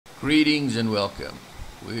Greetings and welcome.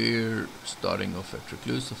 We're starting off at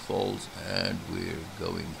Reclusive Falls and we're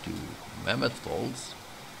going to Mammoth Falls.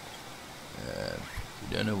 If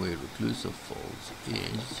you don't know where Reclusive Falls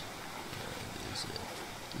is, there's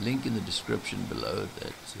a link in the description below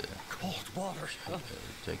that cold water.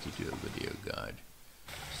 Take you to a video guide.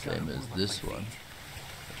 Same as this one.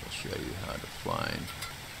 I'll show you how to find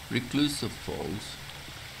Reclusive Falls,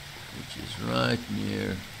 which is right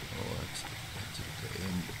near, it's at the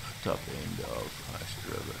end, top end of Ice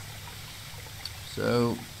River.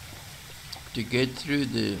 So to get through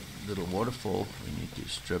the little waterfall, we need to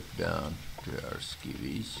strip down to our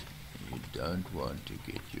skivvies. You don't want to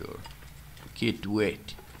get your kit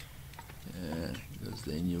wet, because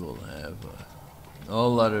then you will have a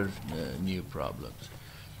whole lot of new problems.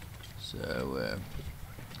 So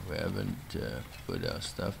we haven't put our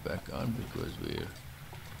stuff back on because we're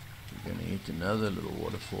going to hit another little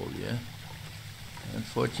waterfall here.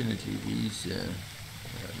 Unfortunately, these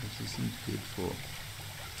this isn't good for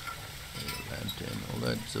a lantern,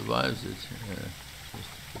 although it survives it. Just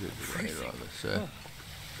put it away rather. So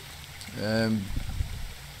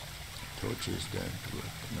torches don't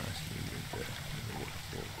work nicely with the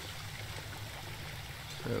waterfalls.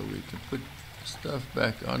 So we can put stuff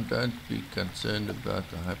back on. Don't be concerned about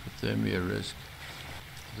the hypothermia risk.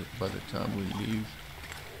 By the time we leave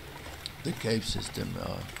the cave system,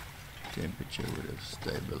 our temperature would have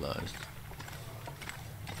stabilized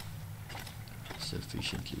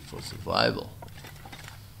sufficiently for survival.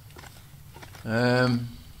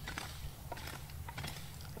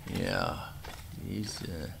 Yeah, these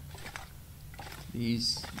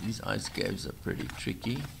ice caves are pretty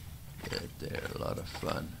tricky, but they're a lot of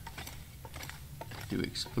fun to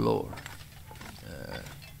explore.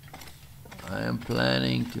 I am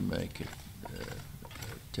planning to make it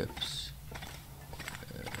tips,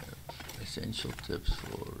 essential tips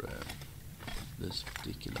for this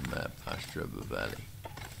particular map, Ice River Valley,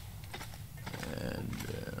 and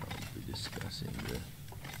I'll be discussing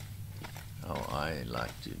how I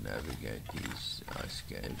like to navigate these ice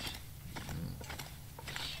caves.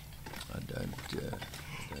 I don't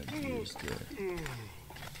use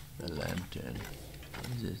the lantern. What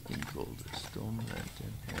is this thing called? A storm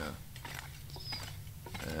lantern? Yeah.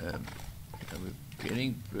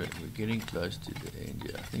 We're getting close to the end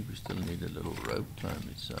here. I think we still need a little rope climb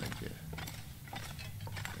inside here.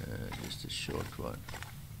 Just a short one.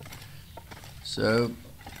 So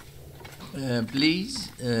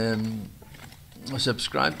please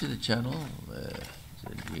subscribe to the channel. It's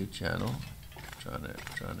a new channel. Trying to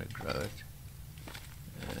grow it.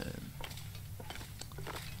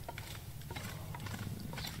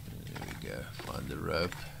 There we go. Find the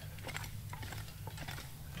rope.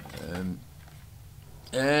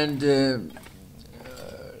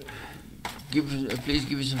 Please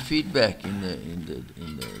give me some feedback in the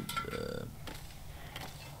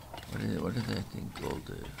what is that thing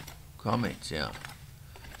called? Comments, yeah.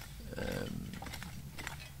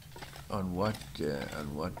 On what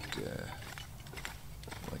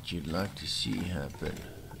you'd like to see happen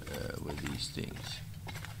with these things.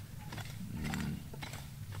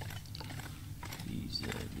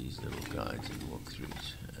 These little guides and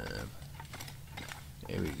walkthroughs.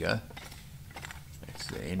 There we go. That's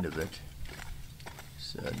the end of it.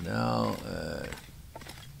 So now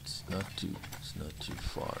it's not too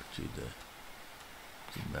far to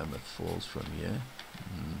Mammoth Falls from here.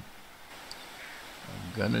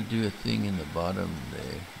 I'm gonna do a thing in the bottom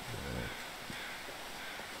there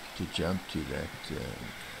to jump to that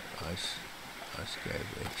ice cave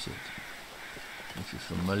exit. If you're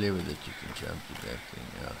familiar with it, you can jump to that thing.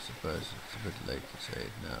 I suppose it's a bit late to say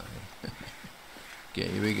it now. Okay,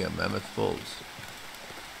 here we go, Mammoth Falls.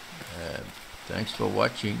 Thanks for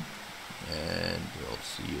watching, and I'll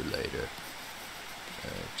see you later.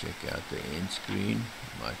 Check out the end screen.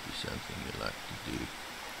 Might be something you like to do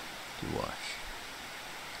to watch.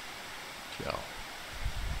 Ciao.